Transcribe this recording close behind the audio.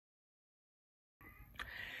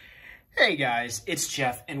Hey guys, it's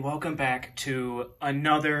Jeff and welcome back to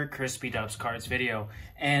another Crispy Dubs Cards video.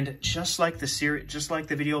 And just like the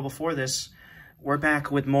video before this, we're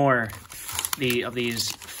back with more of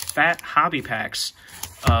these fat hobby packs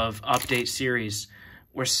of update series.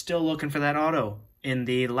 We're still looking for that auto. In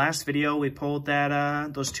the last video, we pulled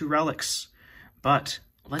that those two relics. But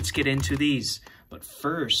let's get into these. But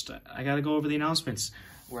first, I gotta go over the announcements.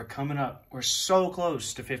 We're coming up. We're so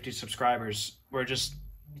close to 50 subscribers.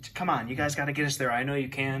 Come on, you guys got to get us there. I know you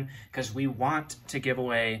can, because we want to give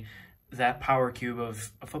away that power cube of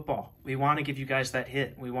football. We want to give you guys that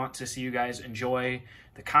hit. We want to see you guys enjoy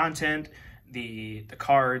the content, the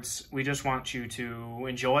cards. We just want you to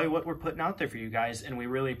enjoy what we're putting out there for you guys, and we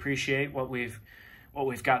really appreciate what we've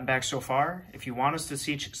gotten back so far. If you want us to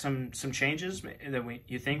see some changes that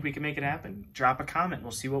you think we can make it happen, drop a comment.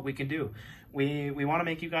 We'll see what we can do. We want to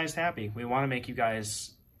make you guys happy. We want to make you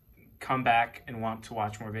guys come back and want to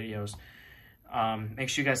watch more videos. Make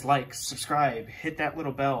sure you guys like, subscribe, hit that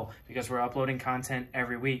little bell, because we're uploading content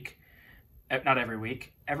every week. Not every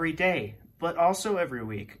week, every day, but also every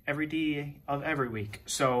week, every day of every week.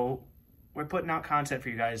 So we're putting out content for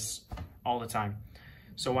you guys all the time.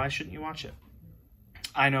 So why shouldn't you watch it?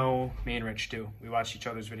 I know me and Rich do. We watch each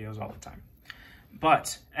other's videos all the time.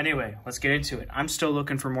 But anyway, let's get into it. I'm still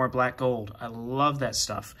looking for more black gold. I love that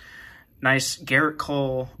stuff. Nice Garrett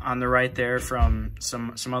Cole on the right there from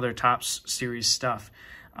some other Topps series stuff.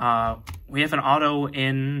 We have an auto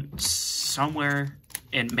in somewhere,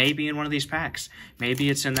 and maybe in one of these packs.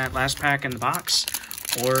 Maybe it's in that last pack in the box,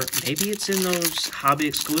 or maybe it's in those hobby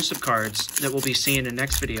exclusive cards that we'll be seeing in the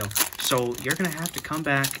next video. So you're going to have to come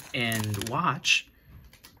back and watch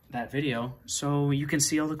that video so you can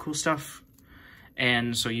see all the cool stuff,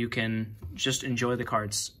 and so you can just enjoy the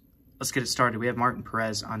cards. Let's get it started. We have Martin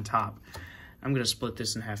Perez on top. I'm going to split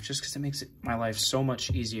this in half just because it makes my life so much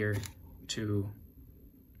easier to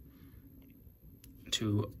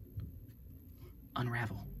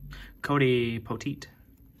unravel. Cody Poteet.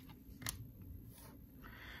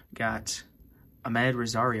 Got Ahmed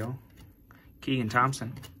Rosario, Keegan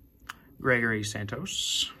Thompson, Gregory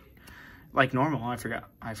Santos. Like normal, I forgot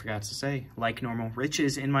to say, like normal, Rich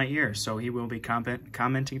is in my ear, so he will be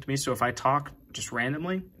commenting to me. So if I talk just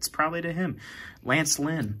randomly, it's probably to him. Lance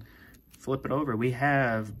Lynn. Flip it over. We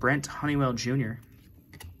have Brent Honeywell Jr.,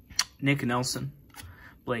 Nick Nelson,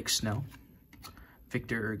 Blake Snell,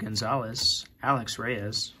 Victor Gonzalez, Alex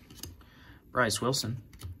Reyes, Bryce Wilson,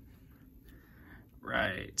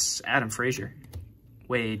 Adam Frazier,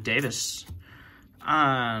 Wade Davis.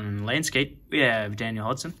 On Landscape, we have Daniel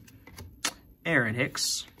Hudson, Aaron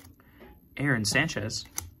Hicks, Aaron Sanchez,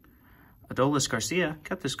 Adolis Garcia.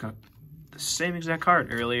 Got the same exact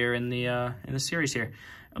card earlier in the series here.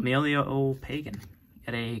 Emilio Pagan.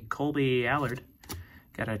 Got a Colby Allard.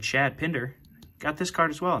 Got a Chad Pinder. Got this card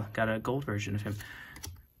as well. Got a gold version of him.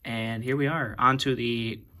 And here we are onto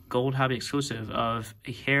the gold hobby exclusive of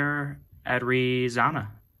Jair Adriazana.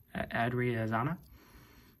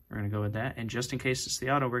 We're going to go with that. And just in case it's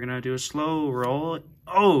the auto, we're going to do a slow roll.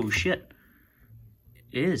 Oh, shit.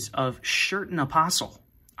 It is of Sherten Apostle.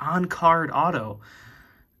 On-card auto.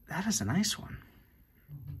 That is a nice one.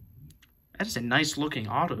 That is a nice looking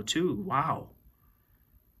auto too. Wow.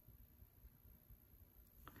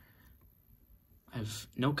 I have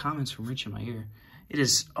no comments from Rich in my ear. It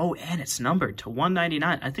is, oh, and it's numbered to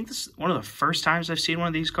 199. I think this is one of the first times I've seen one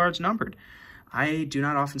of these cards numbered. I do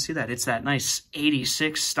not often see that. It's that nice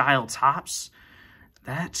 86 style Topps.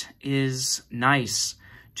 That is nice.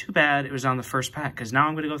 Too bad it was on the first pack, because now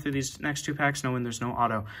I'm going to go through these next two packs knowing there's no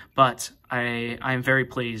auto. But I am very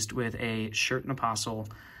pleased with a Sherten Apostle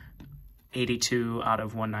 82 out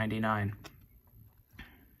of 199.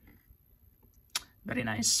 Very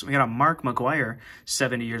nice. We got a Mark McGuire,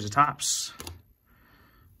 70 years of Topps.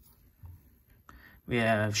 We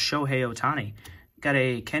have Shohei Ohtani. Got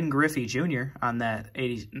a Ken Griffey Jr. on that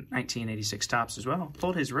 1986 Topps as well.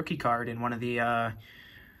 Pulled his rookie card in one of the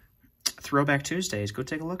Throwback Tuesdays. Go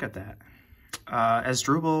take a look at that.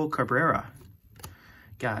 Asdrubal Cabrera.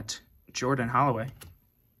 Got Jordan Holloway.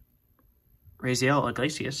 Raziel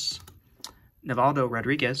Iglesias. Nivaldo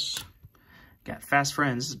Rodriguez. Got Fast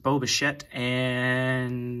Friends. Bo Bichette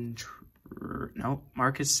and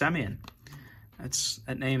Marcus Semien.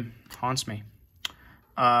 That name haunts me.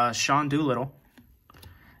 Sean Doolittle.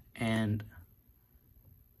 And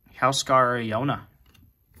Huascar Yona.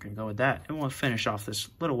 Gonna go with that. And we'll finish off this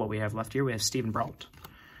little what we have left here. We have Stephen Brault,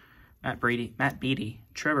 Matt Beatty,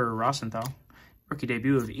 Trevor Rosenthal, rookie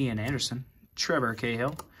debut of Ian Anderson, Trevor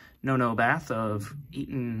Cahill, Nono Bath of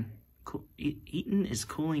Eaton is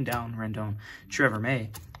cooling down Rendon, Trevor May,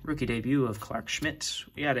 Rookie debut of Clark Schmidt.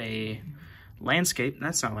 We got a landscape.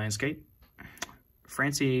 That's not landscape.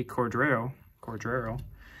 Francie Cordero.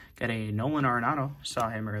 Got a Nolan Arenado. Saw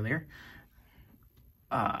him earlier.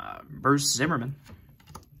 Bruce Zimmerman.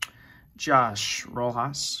 Josh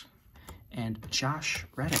Rojas. And Josh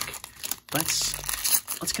Reddick.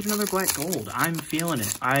 Let's get another black gold. I'm feeling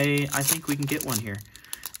it. I think we can get one here.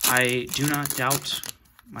 I do not doubt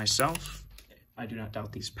myself. I do not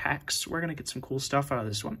doubt these packs. We're gonna get some cool stuff out of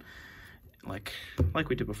this one. Like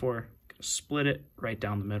we did before. Split it right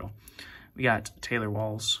down the middle. We got Taylor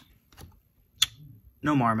Walls.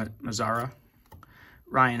 Nomar Mazara.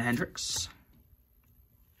 Ryan Hendricks.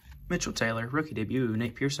 Mitchell Taylor. Rookie debut.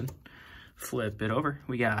 Nate Pearson. Flip it over.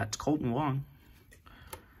 We got Colton Wong.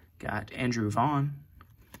 Got Andrew Vaughn.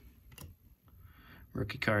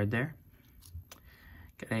 Rookie card there.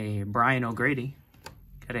 Got a Brian O'Grady.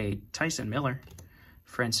 Got a Tyson Miller.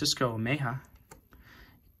 Francisco Meja.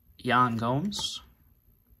 Yan Gomes.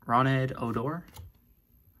 Ronald Odor.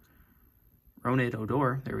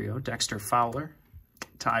 There we go. Dexter Fowler.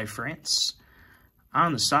 Ty France.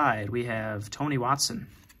 On the side, we have Tony Watson.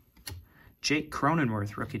 Jake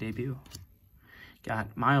Cronenworth, rookie debut.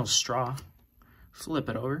 Got Miles Straw. Flip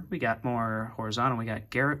it over. We got more horizontal. We got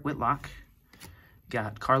Garrett Whitlock.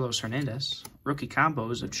 Got Carlos Hernandez. Rookie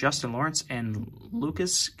combos of Justin Lawrence and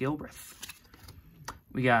Lucas Gilbreth.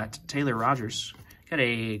 We got Taylor Rogers. Got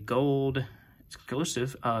a gold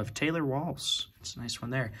exclusive of Taylor Walls. It's a nice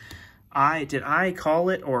one there. Did I call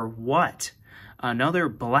it or what? Another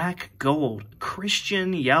black gold.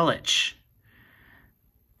 Christian Yelich.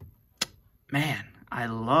 Man, I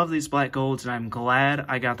love these black golds, and I'm glad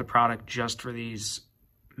I got the product just for these.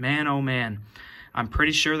 Man, oh man. I'm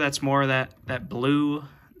pretty sure that's more of that blue,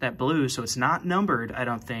 so it's not numbered, I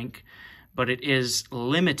don't think, but it is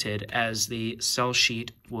limited, as the sell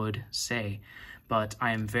sheet would say. But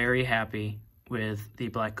I am very happy with the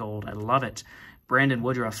black gold. I love it. Brandon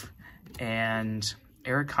Woodruff and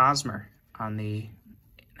Eric Hosmer on the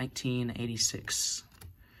 1986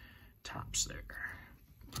 tops there.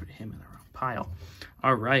 Put him in the wrong pile.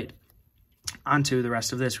 All right, on to the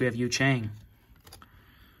rest of this. We have Yu Chang.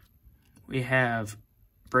 We have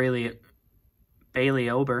Bailey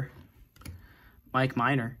Ober, Mike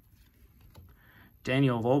Minor,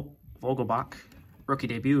 Daniel Vogelbach, rookie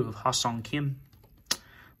debut of Ha-Sung Kim,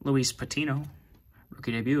 Luis Patino,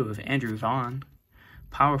 rookie debut of Andrew Vaughn,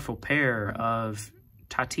 powerful pair of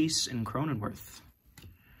Tatis and Cronenworth.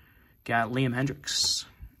 Got Liam Hendricks,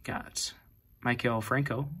 got Maikel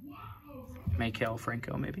Franco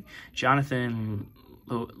maybe, Jonathan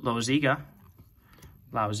Lauziga,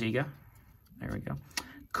 there we go,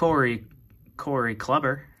 Corey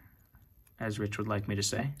Kluber, as Rich would like me to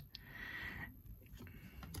say.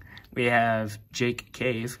 We have Jake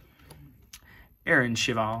Cave, Aaron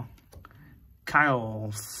Cheval,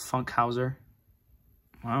 Kyle Funkhauser.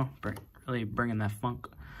 Wow, really bringing that funk.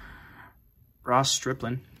 Ross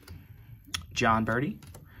Stripling, John Birdie,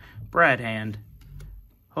 Brad Hand,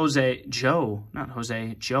 Joe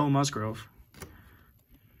Musgrove,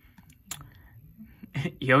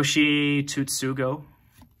 Yoshi Tutsugo,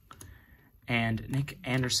 and Nick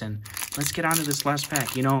Anderson. Let's get on to this last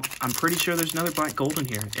pack. You know, I'm pretty sure there's another black gold in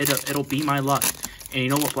here. It'll be my luck. And you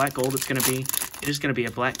know what black gold it's going to be? It is going to be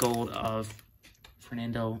a black gold of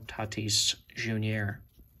Fernando Tatis Jr.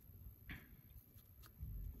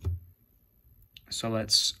 So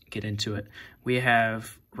let's get into it. We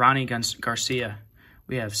have Ronnie Garcia.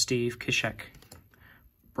 We have Steve Kishek.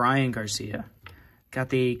 Brian Garcia. Got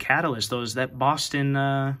the Catalyst, that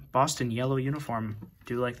Boston yellow uniform.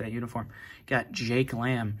 Do like that uniform. Got Jake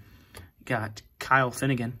Lamb. Got Kyle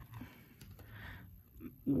Finnegan.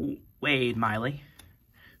 Wade Miley.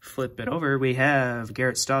 Flip it over. We have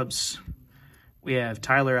Garrett Stubbs. We have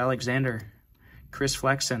Tyler Alexander. Chris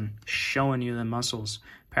Flexen, showing you the muscles.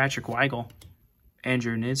 Patrick Weigel.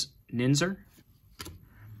 Andrew Ninzer.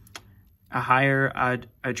 Ahir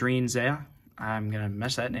Adrien Zea. I'm going to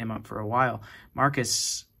mess that name up for a while.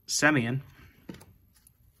 Marcus Semien. I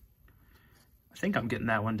think I'm getting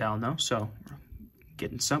that one down, though, so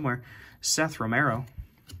getting somewhere. Seth Romero.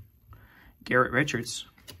 Garrett Richards.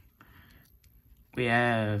 We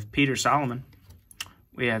have Peter Solomon.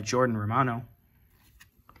 We have Jordan Romano.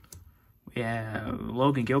 We have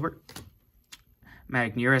Logan Gilbert.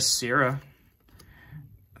 Magneuris Sierra.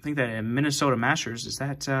 I think that Minnesota Masters, is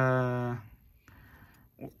that...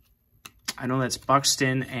 I know that's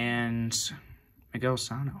Buxton and Miguel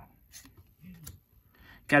Sano.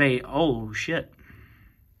 Got a... Oh, shit.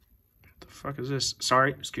 What the fuck is this?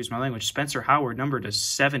 Sorry, excuse my language. Spencer Howard, number to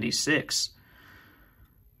 76.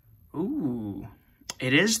 Ooh.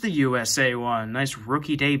 It is the USA one. Nice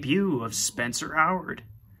rookie debut of Spencer Howard.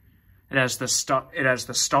 It has the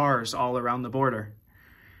stars all around the border.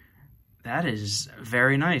 That is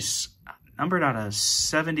very nice. Numbered out of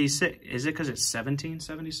 76. Is it because it's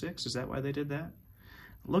 1776? Is that why they did that?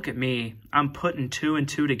 Look at me. I'm putting 2 and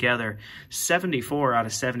 2 together. 74 out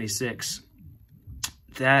of 76.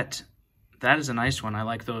 That is a nice one. I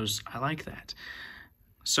like those. I like that.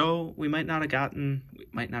 So we might not have gotten.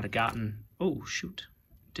 Oh shoot!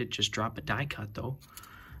 Did just drop a die cut though.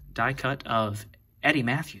 Die cut of Eddie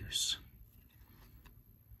Matthews.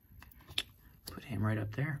 Put him right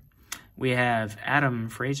up there. We have Adam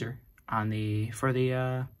Frazier for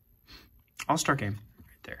the All-Star game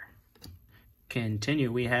right there.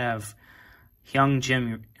 Continue. We have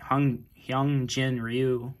Hyunjin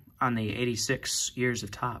Ryu on the 86 years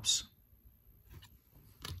of Topps.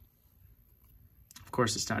 Of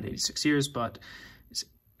course, it's not 86 years, but it's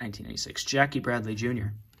 1986. Jackie Bradley Jr.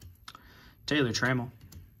 Taylor Trammell.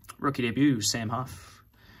 Rookie debut, Sam Huff.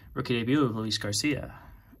 Rookie debut of Luis Garcia.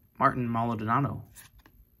 Martin Maldonado.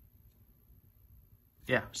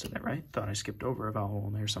 Yeah, said that right. Thought I skipped over a vowel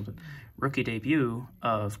in there or something. Rookie debut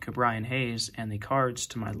of Ke'Bryan Hayes, and the cards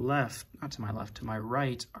to my left, not to my left, to my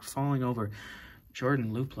right, are falling over.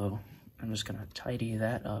 Jordan Luplow. I'm just going to tidy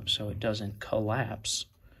that up so it doesn't collapse.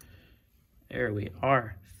 There we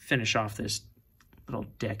are. Finish off this little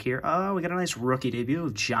deck here. Oh, we got a nice rookie debut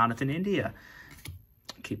of Jonathan India.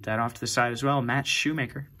 Keep that off to the side as well. Matt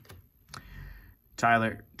Shoemaker.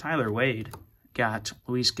 Tyler Wade. Got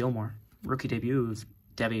Luis Gilmore. Rookie debut of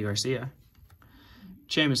Debbie Garcia.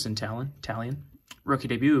 Jamison Talion. Rookie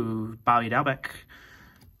debut of Bobby Dalbec.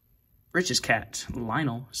 Rich's cat,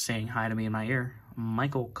 Lionel, saying hi to me in my ear.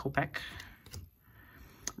 Michael Kopech.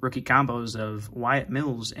 Rookie combos of Wyatt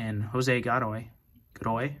Mills and Jose Godoy.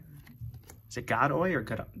 Godoy? Is it Godoy or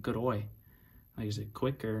Godoy? Like, is it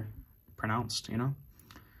quick or pronounced, you know?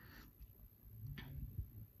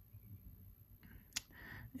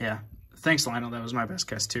 Yeah. Thanks, Lionel. That was my best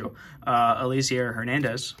guess, too. Alicia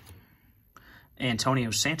Hernandez. Antonio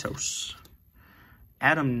Santos.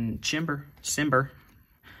 Adam Simber.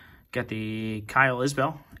 Got the Kyle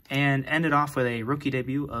Isbell. And ended off with a rookie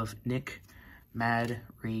debut of Nick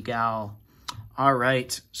Madrigal. All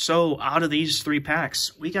right. So out of these 3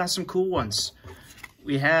 packs, we got some cool ones.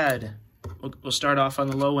 We had, we'll start off on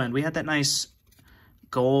the low end. We had that nice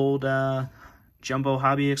gold Jumbo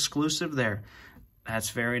Hobby exclusive there.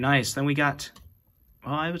 That's very nice. Then we got,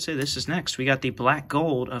 well, I would say this is next. We got the black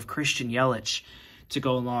gold of Christian Yelich to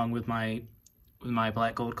go along with my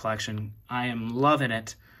black gold collection. I am loving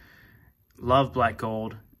it. Love black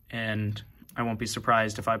gold, and I won't be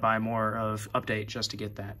surprised if I buy more of Update just to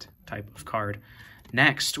get that type of card.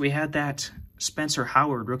 Next, we had that Spencer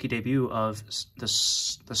Howard rookie debut of the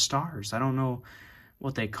Stars. I don't know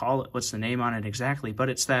what they call it, what's the name on it exactly, but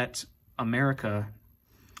it's that America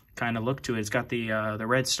kind of look to it. It's got the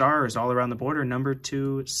red stars all around the border, numbered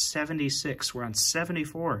to 76. We're on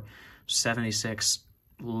 74, 76.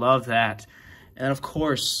 Love that. And of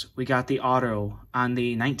course, we got the auto on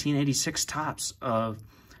the 1986 Topps of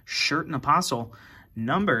Shirt and Apostle,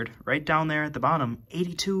 numbered right down there at the bottom,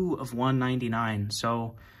 82 of 199.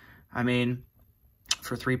 So, I mean,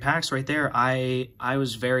 for 3 packs right there, I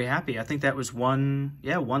was very happy. I think that was one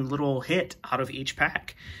little hit out of each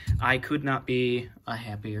pack. I could not be a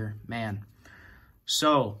happier man.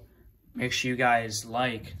 So, make sure you guys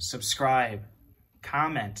like, subscribe,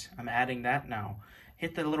 comment. I'm adding that now.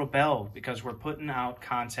 Hit the little bell because we're putting out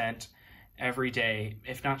content every day,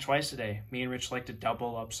 if not twice a day. Me and Rich like to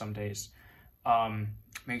double up some days.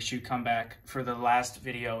 Make sure you come back for the last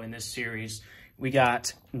video in this series. We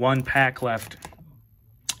got 1 pack left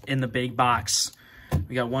in the big box.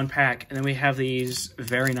 We got 1 pack, and then we have these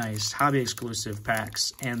very nice hobby exclusive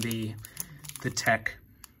packs and the tech.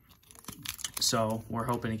 So we're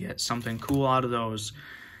hoping to get something cool out of those.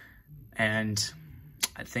 And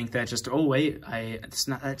I think that just, oh wait, that's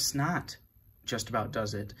not just about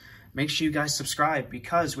does it. Make sure you guys subscribe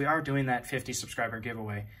because we are doing that 50 subscriber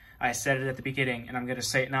giveaway. I said it at the beginning and I'm going to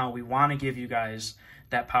say it now. We want to give you guys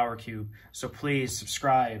that power cube. So please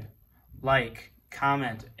subscribe, like,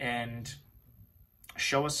 comment, and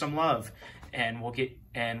show us some love, and we'll get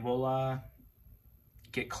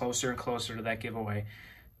closer and closer to that giveaway.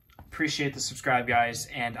 Appreciate the subscribe, guys,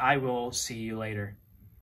 and I will see you later.